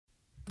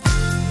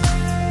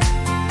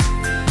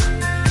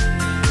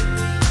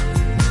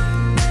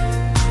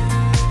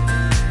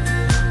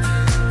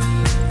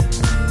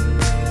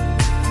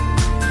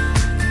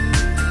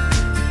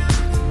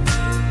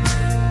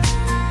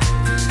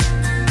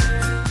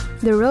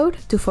The road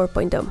to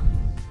 4.0.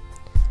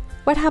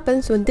 What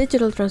happens when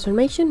digital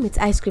transformation meets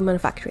ice cream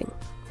manufacturing?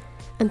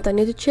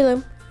 Antonio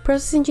Tuccillo,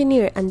 process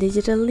engineer and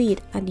digital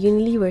lead at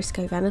Unilever's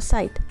Caivano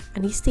site,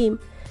 and his team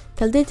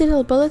tell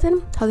Digital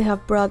Bulletin how they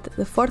have brought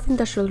the fourth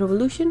industrial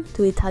revolution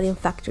to the Italian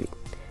factory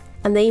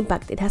and the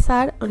impact it has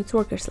had on its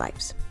workers'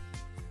 lives.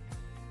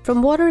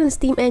 From water and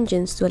steam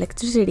engines to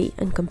electricity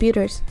and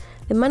computers,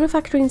 the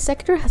manufacturing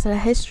sector has had a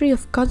history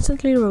of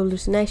constantly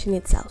revolutionizing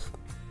itself.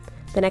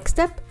 The next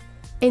step?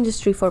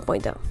 Industry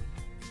 4.0.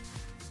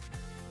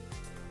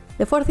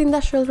 The fourth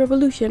industrial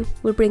revolution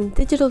will bring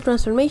digital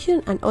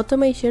transformation and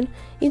automation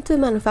into the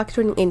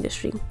manufacturing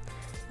industry,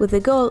 with the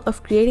goal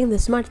of creating the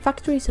smart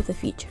factories of the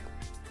future.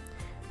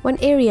 One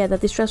area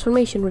that this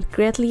transformation will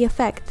greatly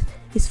affect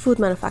is food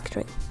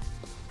manufacturing.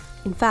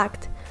 In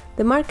fact,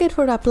 the market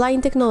for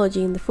applying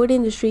technology in the food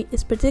industry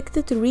is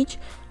predicted to reach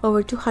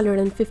over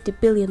 $250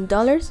 billion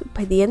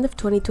by the end of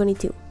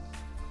 2022.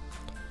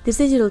 This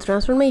digital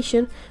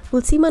transformation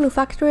will see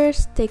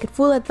manufacturers take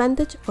full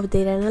advantage of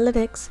data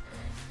analytics,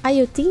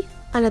 IoT,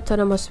 and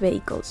autonomous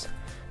vehicles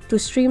to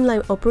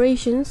streamline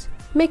operations,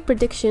 make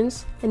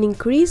predictions, and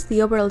increase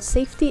the overall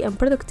safety and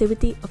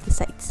productivity of the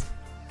sites.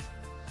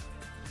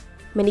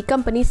 Many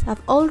companies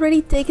have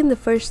already taken the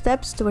first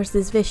steps towards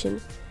this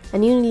vision,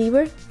 and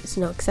Unilever is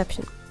no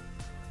exception.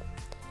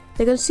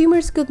 The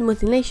consumer goods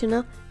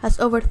multinational has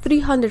over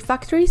 300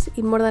 factories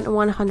in more than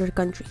 100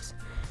 countries,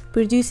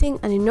 producing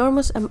an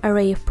enormous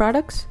array of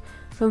products,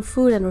 from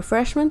food and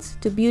refreshments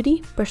to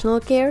beauty,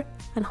 personal care,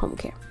 and home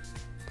care.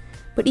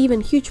 But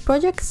even huge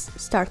projects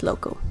start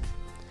local.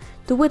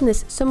 To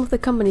witness some of the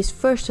company's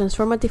first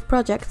transformative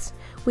projects,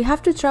 we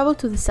have to travel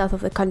to the south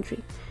of the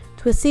country,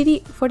 to a city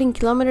 14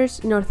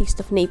 kilometers northeast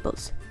of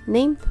Naples,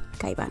 named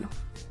Caivano.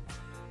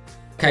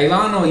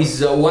 Caivano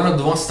is one of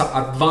the most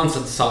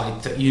advanced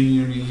sites in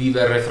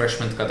Unilever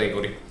refreshment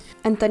category.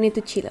 Antonio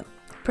Tuccillo,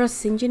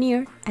 process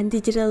engineer and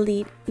digital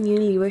lead in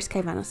Unilever's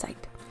Caivano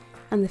site,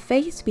 and the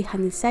face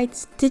behind the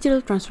site's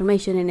digital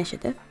transformation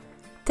initiative,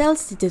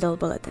 tells Digital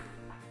Bulletin.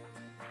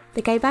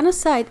 The Caivano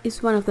site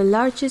is one of the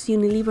largest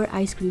Unilever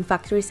ice cream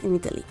factories in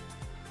Italy.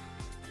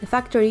 The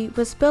factory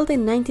was built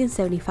in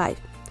 1975,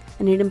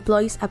 and it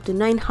employs up to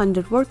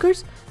 900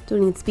 workers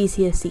during its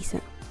busiest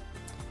season.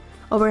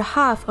 Over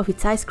half of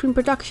its ice cream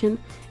production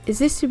is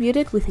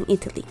distributed within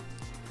Italy,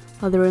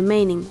 while the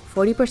remaining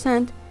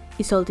 40%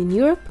 is sold in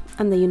Europe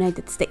and the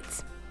United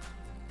States.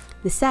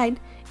 The site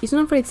is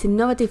known for its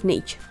innovative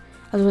nature,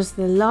 as well as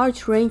the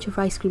large range of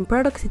ice cream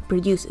products it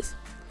produces.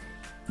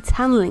 Its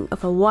handling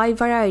of a wide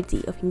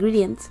variety of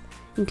ingredients,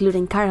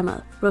 including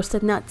caramel,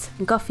 roasted nuts,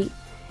 and coffee,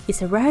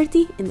 is a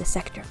rarity in the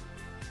sector.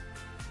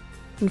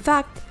 In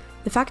fact,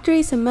 the factory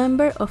is a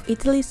member of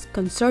Italy's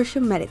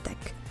consortium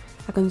Meditech,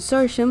 a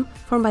consortium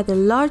formed by the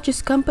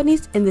largest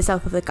companies in the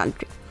south of the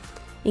country,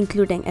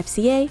 including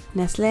FCA,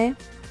 Nestlé,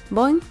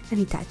 Boeing, and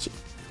Hitachi,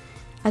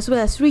 as well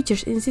as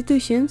research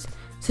institutions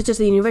such as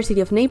the University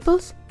of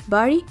Naples,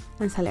 Bari,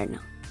 and Salerno.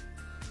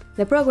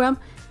 The program,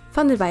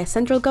 funded by a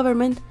central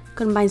government,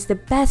 combines the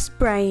best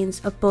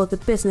brains of both the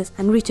business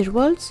and research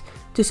worlds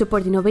to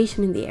support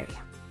innovation in the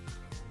area.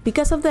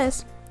 Because of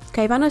this,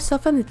 Caivano is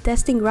often the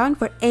testing ground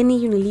for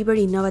any Unilever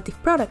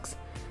innovative products,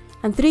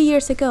 and 3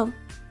 years ago,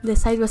 the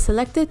site was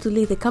selected to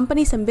lead the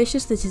company's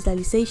ambitious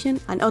digitalization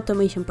and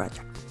automation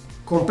project.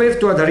 Compared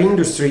to other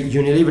industries,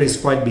 Unilever is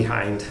quite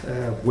behind.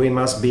 We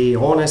must be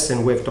honest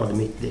and we have to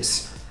admit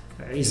this.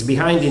 It's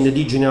behind in the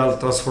digital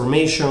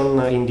transformation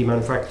in the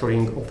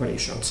manufacturing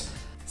operations,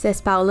 says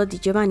Paolo Di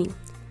Giovanni,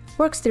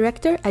 works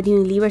director at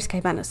Unilever's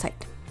Caivano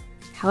site.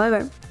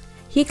 However,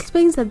 he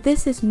explains that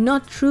this is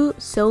not true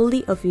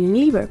solely of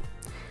Unilever,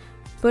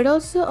 but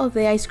also of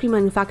the ice cream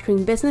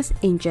manufacturing business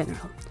in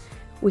general,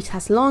 which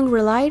has long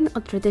relied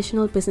on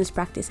traditional business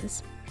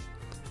practices.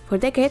 For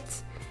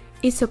decades,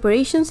 its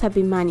operations have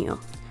been manual,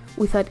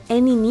 without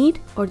any need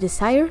or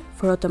desire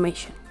for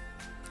automation.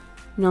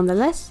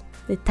 Nonetheless,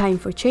 the time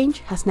for change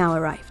has now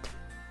arrived.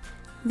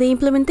 The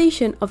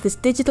implementation of this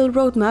digital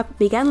roadmap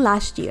began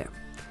last year,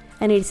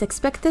 and it is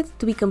expected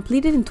to be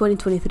completed in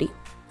 2023.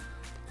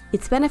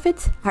 Its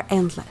benefits are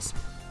endless.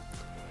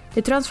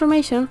 The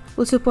transformation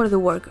will support the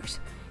workers,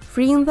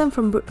 freeing them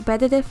from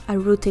repetitive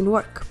and routine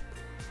work,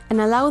 and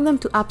allowing them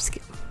to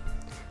upskill,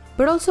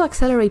 but also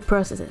accelerate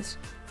processes,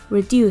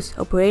 reduce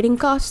operating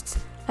costs,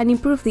 and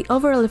improve the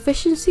overall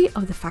efficiency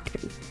of the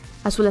factory,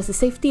 as well as the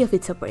safety of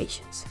its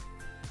operations.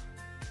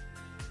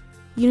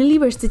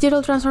 Unilever's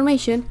digital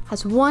transformation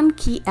has one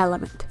key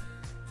element: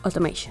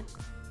 automation.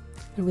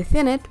 And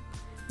within it,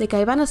 the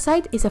Caivano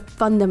site is a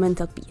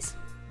fundamental piece.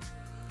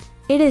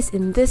 It is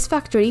in this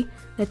factory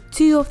that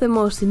two of the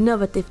most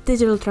innovative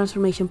digital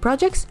transformation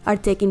projects are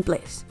taking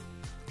place: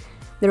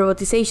 the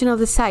robotization of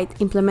the site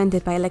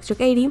implemented by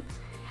Electric 80,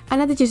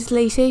 and a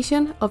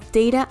digitalization of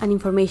data and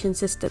information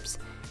systems,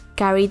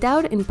 carried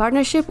out in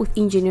partnership with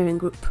Engineering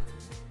Group.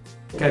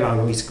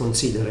 Caivano is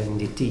considered, and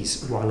it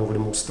is, one of the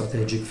most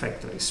strategic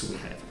factories we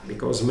have,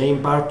 because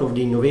main part of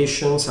the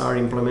innovations are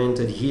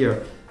implemented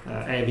here,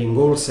 having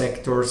all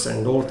sectors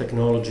and all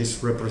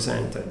technologies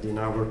represented in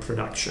our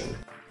production.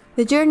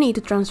 The journey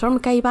to transform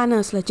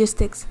Caivano's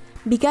logistics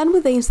began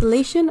with the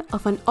installation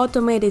of an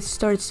automated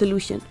storage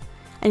solution,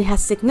 and it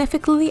has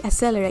significantly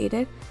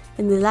accelerated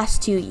in the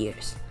last 2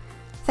 years,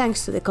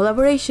 thanks to the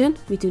collaboration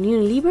between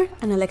Unilever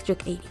and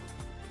Electric 80.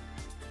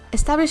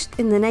 Established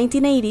in the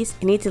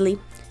 1980s in Italy,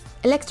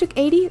 Electric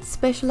 80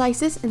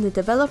 specializes in the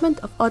development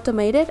of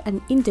automated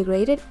and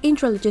integrated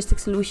intralogistic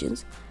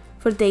solutions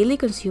for daily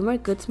consumer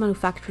goods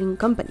manufacturing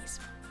companies,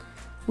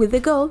 with the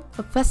goal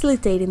of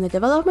facilitating the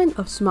development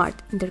of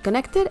smart,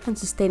 interconnected, and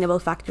sustainable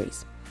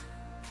factories.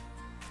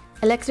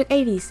 Electric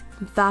 80's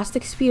vast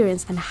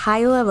experience and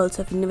high levels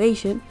of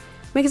innovation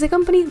makes the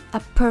company a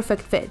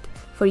perfect fit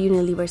for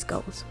Unilever's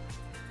goals.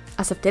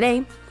 As of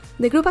today,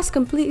 the group has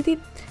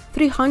completed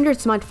 300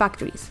 smart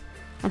factories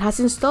and has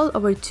installed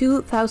over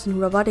 2,000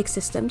 robotic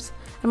systems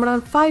and more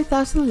than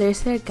 5,000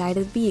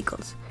 laser-guided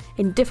vehicles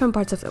in different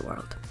parts of the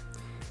world,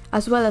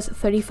 as well as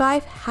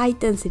 35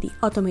 high-density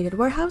automated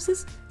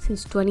warehouses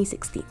since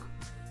 2016.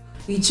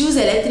 We choose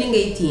Electric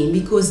 18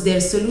 because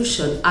their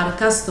solutions are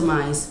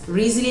customized,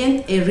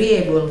 resilient and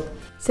reliable,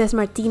 says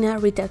Martina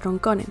Rita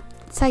Troncone,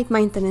 Site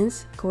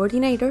Maintenance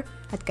Coordinator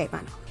at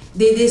Caivano.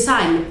 They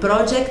design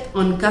projects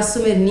on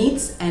customer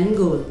needs and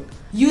goals,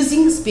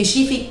 using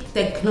specific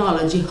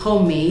technology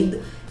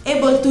homemade,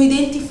 able to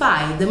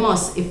identify the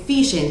most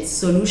efficient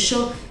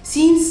solution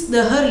since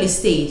the early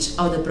stage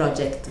of the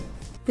project.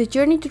 The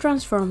journey to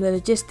transform the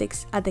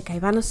logistics at the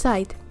Caivano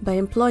site by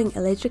employing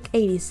Electric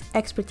 80's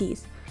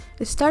expertise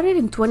started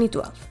in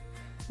 2012,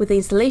 with the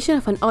installation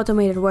of an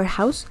automated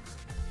warehouse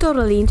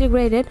totally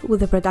integrated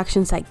with the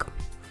production cycle,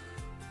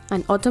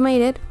 and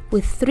automated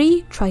with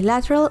 3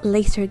 trilateral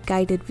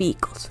laser-guided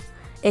vehicles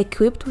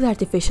equipped with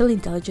artificial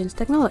intelligence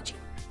technology.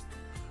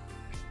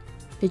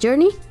 The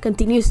journey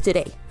continues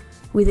today,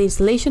 with the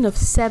installation of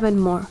 7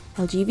 more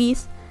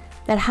LGVs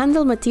that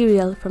handle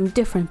material from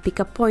different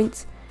pickup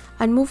points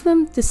and move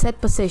them to set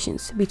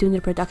positions between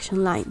the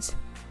production lines,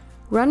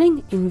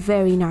 running in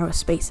very narrow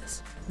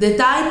spaces. The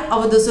type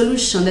of the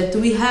solution that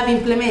we have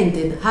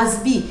implemented has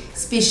been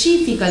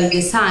specifically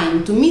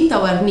designed to meet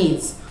our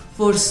needs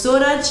for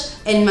storage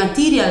and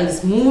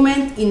materials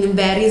movement in a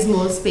very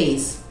small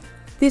space.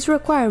 This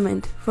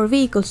requirement for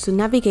vehicles to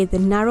navigate the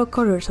narrow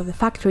corridors of the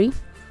factory,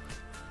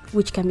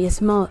 which can be as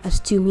small as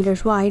 2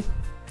 meters wide,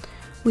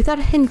 without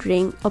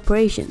hindering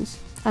operations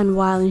and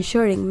while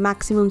ensuring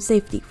maximum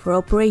safety for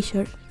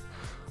operators,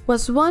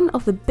 was one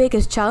of the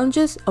biggest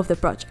challenges of the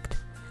project,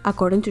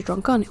 according to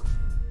Troncone.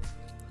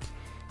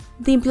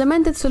 The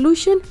implemented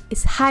solution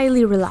is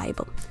highly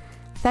reliable,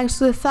 thanks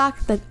to the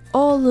fact that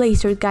all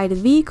laser-guided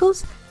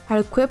vehicles are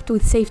equipped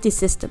with safety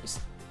systems,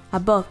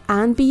 above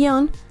and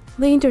beyond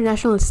the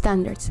international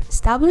standards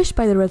established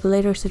by the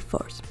regulators in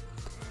force,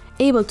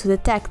 able to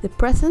detect the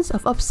presence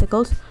of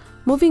obstacles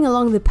moving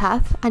along the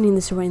path and in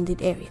the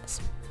surrounding areas.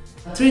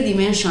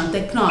 Three-dimensional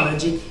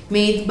technology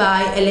made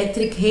by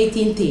Electric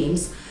 18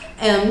 teams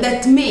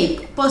that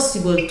make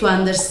possible to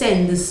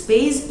understand the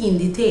space in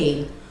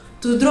detail,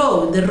 to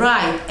draw the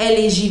right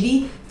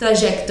LGV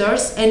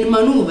trajectories and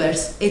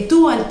maneuvers, and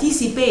to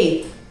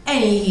anticipate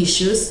any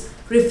issues,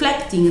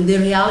 reflecting the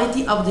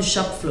reality of the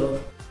shop floor.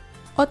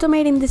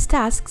 Automating these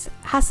tasks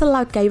has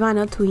allowed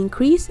Caivano to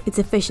increase its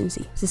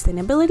efficiency,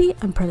 sustainability,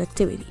 and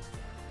productivity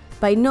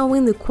by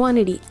knowing the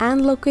quantity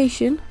and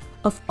location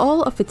of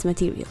all of its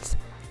materials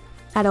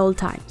at all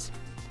times,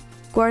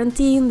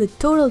 guaranteeing the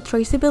total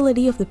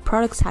traceability of the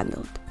products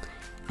handled,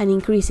 and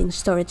increasing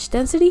storage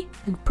density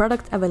and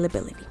product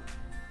availability.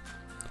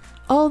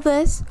 All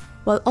this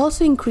while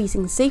also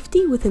increasing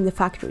safety within the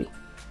factory,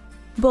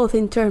 both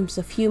in terms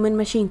of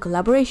human-machine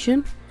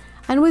collaboration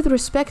and with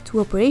respect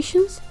to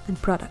operations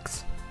and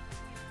products.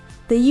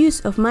 The use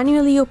of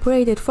manually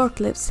operated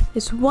forklifts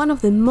is one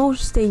of the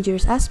most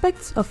dangerous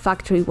aspects of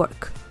factory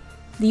work.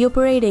 The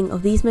operating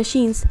of these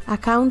machines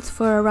accounts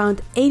for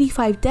around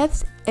 85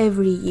 deaths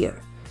every year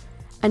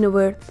and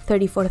over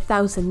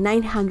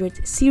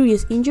 34,900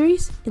 serious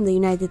injuries in the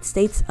United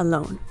States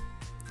alone.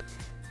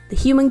 The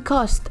human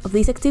cost of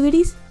these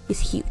activities is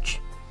huge,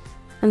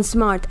 and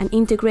smart and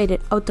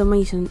integrated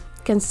automation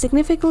can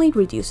significantly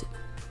reduce it,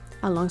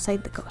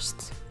 alongside the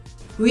costs.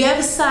 We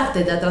have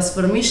started a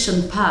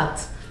transformation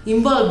path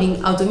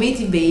involving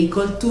automated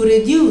vehicles to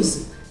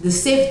reduce the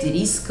safety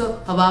risk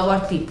of our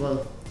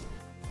people.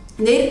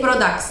 Their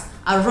products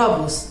are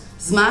robust,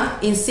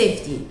 smart and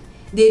safety.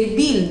 They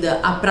build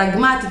a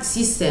pragmatic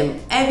system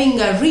having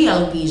a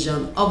real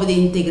vision of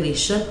the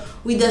integration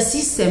with a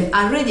system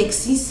already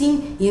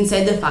existing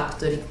inside the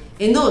factory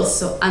and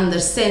also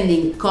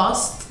understanding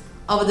cost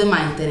of the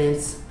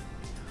maintenance.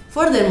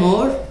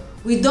 Furthermore,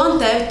 we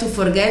don't have to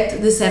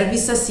forget the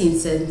service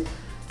assistant,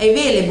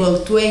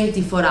 available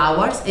 24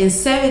 hours and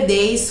 7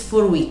 days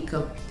per week,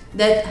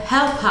 that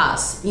help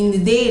us in the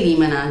daily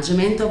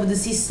management of the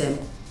system.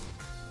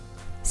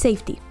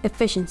 Safety,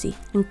 efficiency,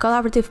 and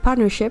collaborative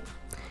partnership.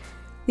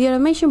 The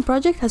automation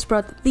project has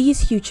brought these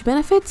huge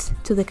benefits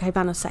to the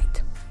Caivano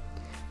site.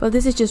 But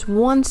this is just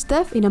one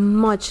step in a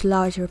much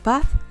larger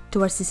path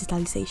towards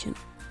digitalization.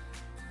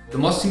 The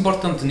most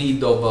important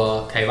need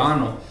of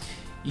Caivano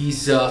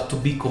is to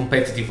be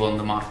competitive on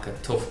the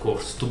market, of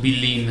course, to be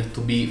lean,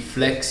 to be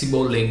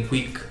flexible and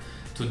quick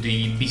to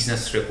the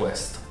business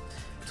request.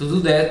 To do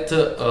that,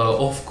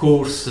 of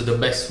course, the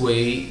best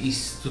way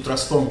is to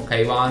transform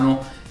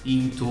Caivano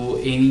into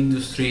an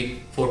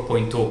industry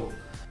 4.0.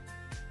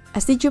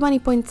 As Di Giovanni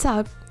points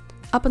out,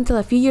 up until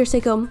a few years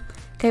ago,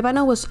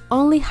 Caivano was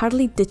only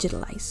hardly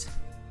digitalized.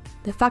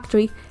 The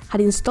factory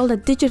had installed a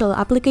digital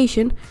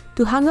application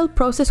to handle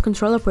process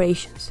control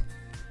operations,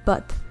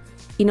 but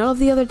in all of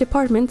the other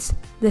departments,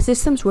 the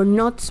systems were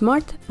not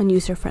smart and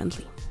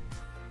user-friendly.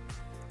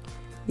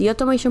 The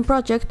automation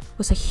project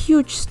was a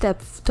huge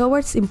step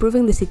towards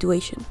improving the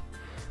situation,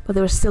 but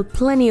there was still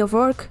plenty of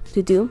work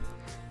to do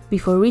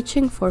before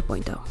reaching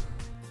 4.0.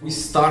 We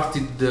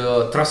started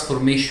the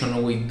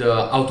transformation with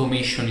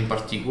automation in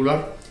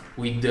particular,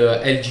 with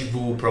the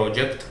LGV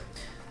project,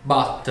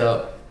 but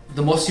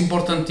the most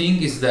important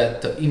thing is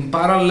that in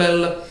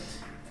parallel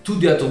to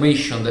the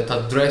automation that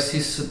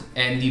addresses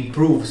and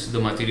improves the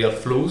material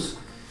flows,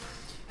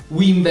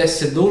 we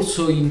invested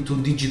also into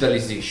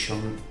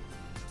digitalization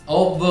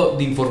of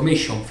the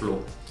information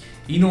flow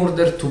in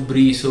order to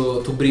bring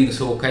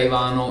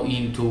Caivano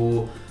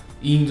into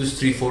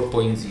Industry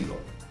 4.0.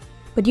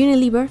 But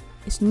Unilever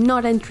is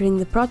not entering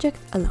the project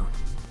alone.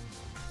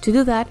 To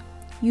do that,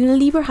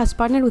 Unilever has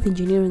partnered with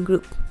Engineering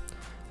Group.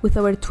 With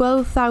over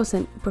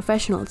 12,000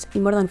 professionals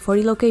in more than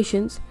 40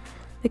 locations,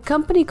 the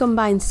company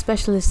combines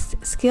specialist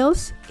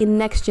skills in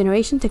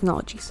next-generation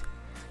technologies,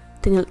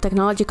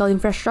 technological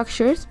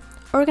infrastructures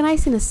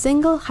organized in a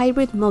single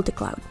hybrid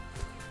multi-cloud,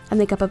 and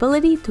the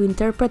capability to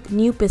interpret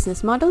new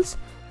business models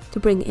to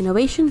bring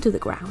innovation to the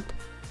ground.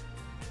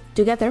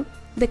 Together,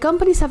 the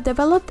companies have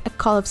developed a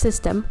call-off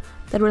system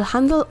that will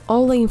handle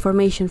all the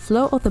information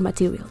flow of the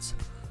materials,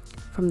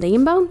 from the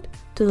inbound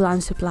to the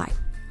land supply,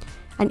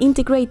 and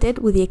integrate it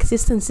with the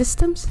existing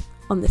systems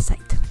on the site.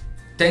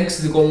 Thanks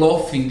to the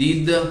call-off,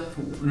 indeed,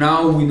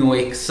 now we know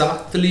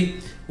exactly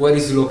where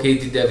is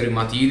located every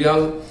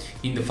material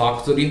in the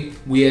factory.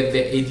 We have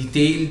a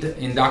detailed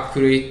and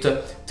accurate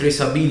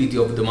traceability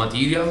of the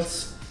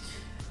materials,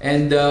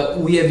 and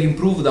we have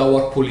improved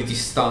our quality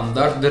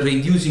standard,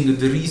 reducing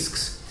the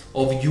risks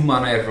of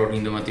human error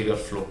in the material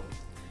flow.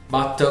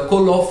 But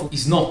call-off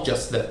is not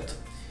just that.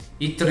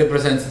 It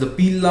represents the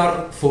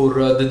pillar for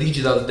the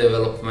digital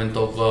development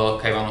of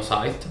Caivano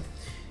site.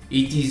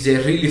 It is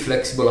a really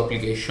flexible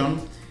application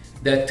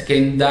that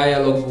can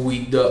dialogue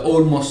with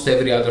almost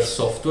every other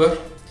software.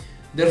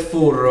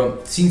 Therefore,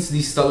 since the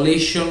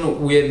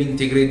installation, we have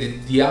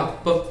integrated the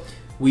app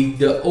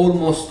with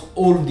almost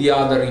all the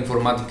other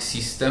informatics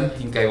systems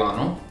in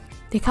Caivano.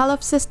 The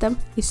call-off system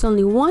is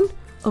only one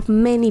of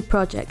many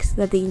projects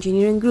that the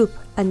Engineering Group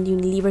and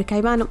Unilever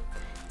Caivano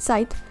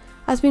site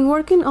has been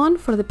working on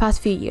for the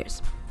past few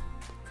years.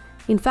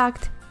 In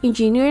fact,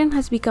 engineering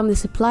has become the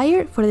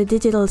supplier for the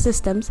digital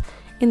systems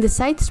in the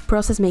site's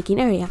process-making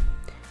area,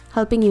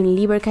 helping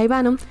Unilever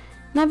Caivano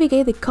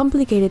navigate the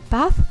complicated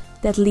path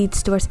that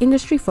leads towards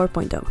Industry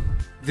 4.0.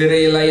 The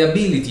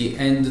reliability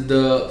and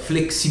the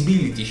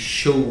flexibility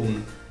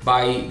shown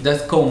by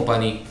that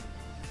company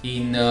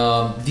in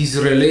this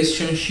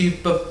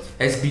relationship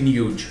has been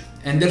huge,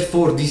 and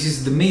therefore this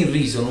is the main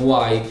reason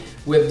why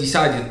we have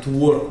decided to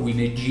work with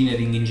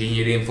Engineering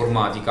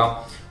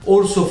Informatica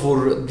also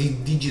for the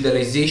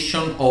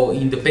digitalization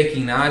in the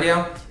packing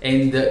area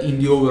and in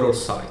the overall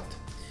site.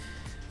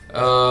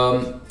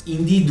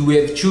 Indeed, we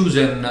have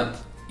chosen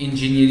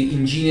Engineering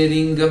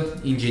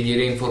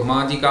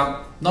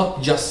Informatica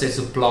not just as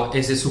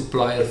a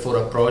supplier for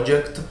a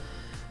project,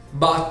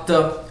 but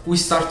we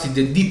started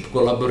a deep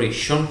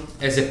collaboration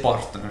as a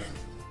partner.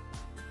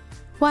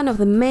 One of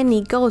the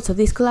many goals of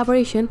this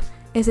collaboration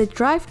is a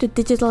drive to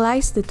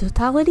digitalize the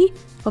totality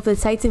of the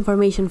site's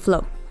information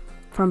flow,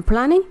 from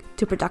planning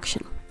to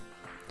production.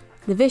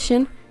 The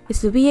vision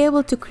is to be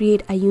able to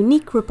create a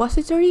unique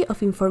repository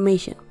of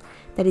information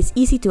that is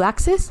easy to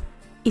access,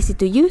 easy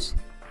to use,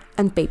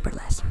 and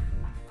paperless.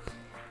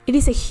 It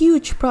is a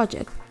huge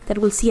project that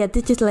will see a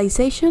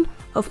digitalization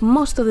of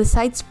most of the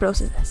site's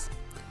processes,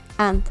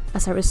 and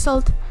as a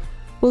result,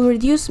 will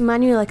reduce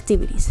manual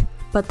activities,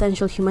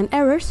 potential human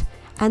errors,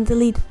 and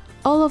delete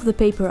all of the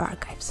paper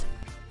archives.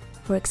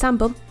 For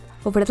example,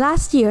 over the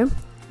last year,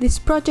 this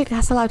project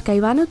has allowed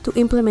Caivano to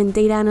implement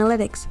data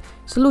analytics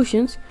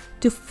solutions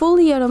to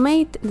fully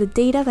automate the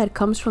data that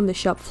comes from the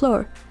shop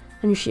floor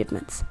and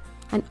shipments,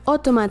 and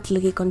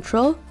automatically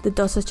control the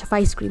dosage of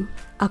ice cream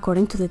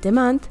according to the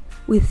demand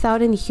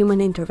without any human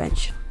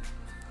intervention.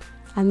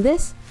 And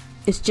this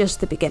is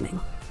just the beginning.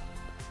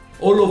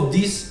 All of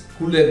this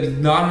could have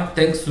been done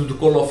thanks to the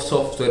call-off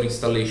software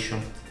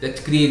installation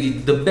that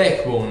created the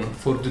backbone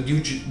for the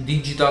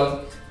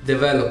digital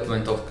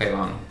development of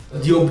Caivano.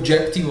 The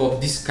objective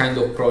of this kind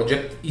of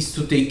project is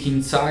to take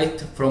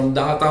insight from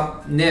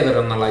data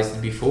never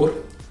analyzed before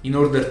in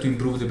order to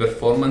improve the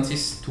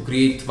performances, to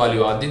create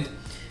value added,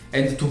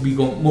 and to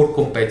become more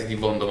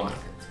competitive on the market.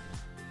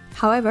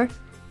 However,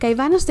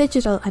 Caivano's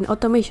digital and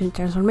automation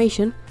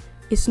transformation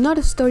is not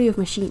a story of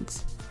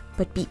machines,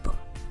 but people.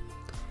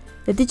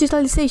 The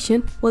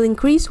digitalization will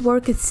increase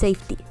worker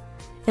safety,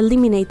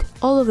 eliminate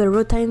all of the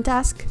routine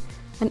tasks,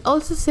 and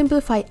also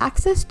simplify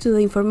access to the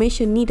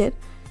information needed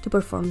to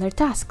perform their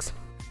tasks.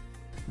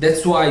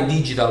 That's why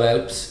digital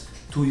helps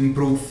to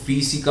improve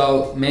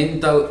physical,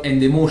 mental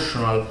and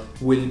emotional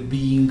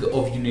well-being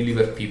of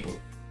Unilever people.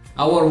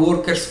 Our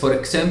workers, for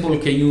example,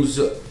 can use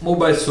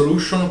mobile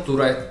solution to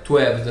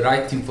have the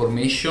right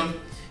information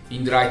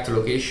in the right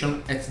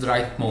location at the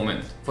right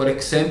moment. For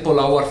example,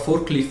 our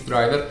forklift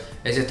driver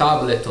has a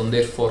tablet on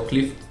their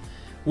forklift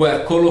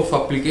where call of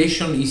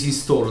application is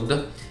installed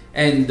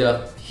and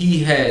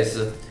he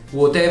has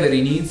whatever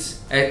he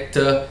needs at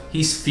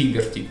his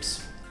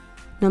fingertips.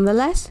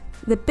 Nonetheless,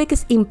 the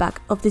biggest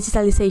impact of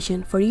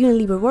digitalization for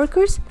Unilever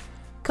workers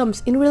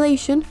comes in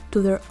relation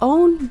to their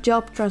own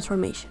job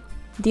transformation.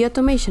 The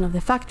automation of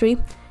the factory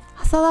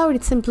has allowed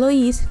its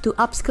employees to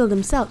upskill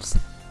themselves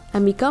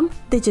and become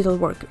digital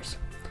workers,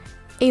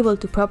 able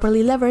to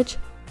properly leverage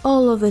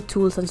all of the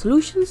tools and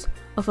solutions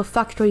of a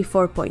Factory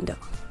 4.0.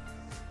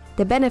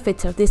 The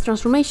benefits of this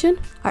transformation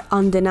are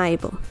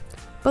undeniable,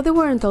 but they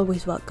weren't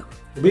always welcome.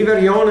 To be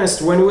very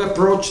honest, when we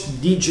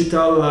approached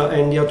digital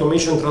and the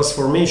automation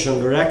transformation,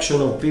 the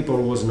reaction of people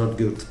was not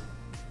good.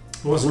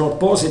 It was not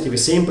positive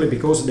simply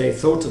because they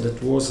thought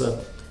that was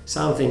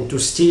something to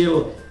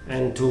steal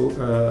and to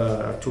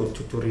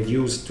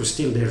reduce, to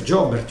steal their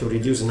job or to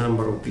reduce the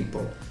number of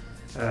people.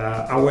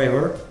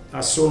 However,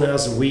 as soon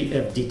as we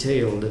have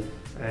detailed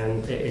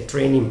a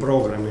training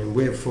program and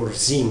we have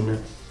foreseen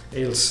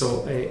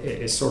also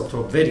a sort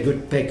of very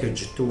good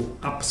package to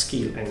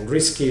upskill and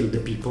reskill the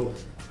people,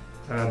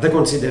 the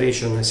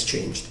consideration has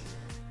changed.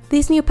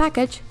 This new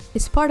package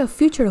is part of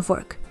Future of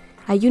Work,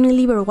 a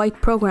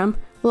Unilever-wide program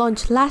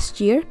launched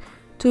last year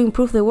to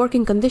improve the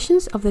working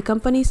conditions of the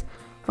company's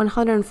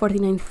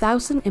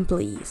 149,000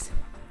 employees.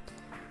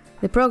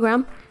 The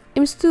program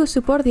aims to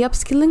support the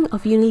upskilling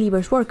of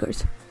Unilever's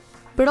workers,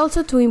 but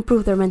also to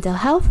improve their mental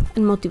health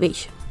and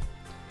motivation.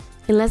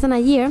 In less than a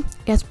year,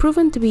 it has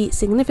proven to be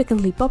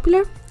significantly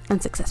popular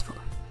and successful.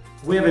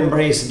 We have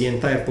embraced the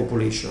entire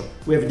population.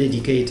 We have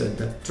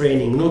dedicated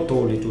training not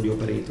only to the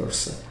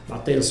operators,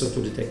 but also to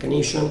the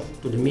technician,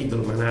 to the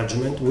middle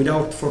management,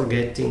 without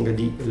forgetting the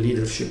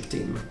leadership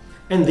team.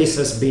 And this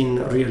has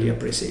been really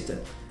appreciated.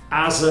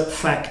 As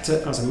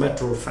a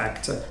matter of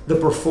fact, the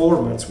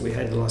performance we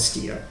had last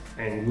year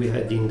and we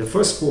had in the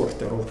first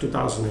quarter of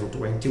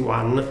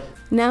 2021.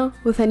 Now,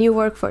 with a new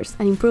workforce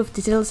and improved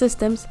digital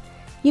systems,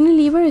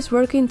 Unilever is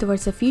working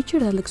towards a future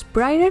that looks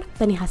brighter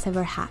than it has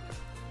ever had.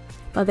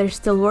 But there's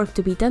still work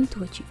to be done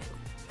to achieve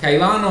it.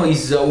 Caivano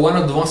is one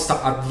of the most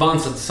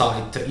advanced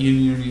sites in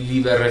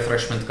Unilever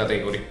refreshment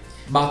category.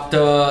 But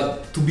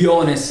to be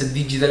honest,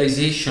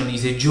 digitalization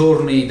is a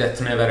journey that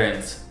never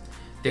ends.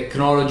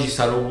 Technologies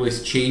are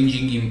always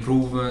changing,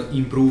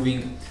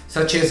 improving,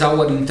 such as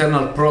our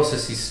internal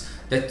processes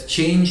that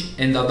change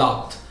and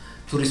adapt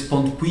to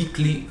respond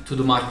quickly to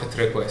the market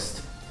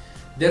request.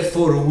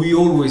 Therefore, we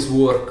always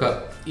work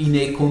in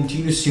a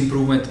continuous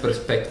improvement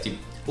perspective,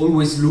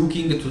 always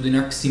looking to the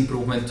next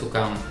improvement to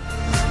come.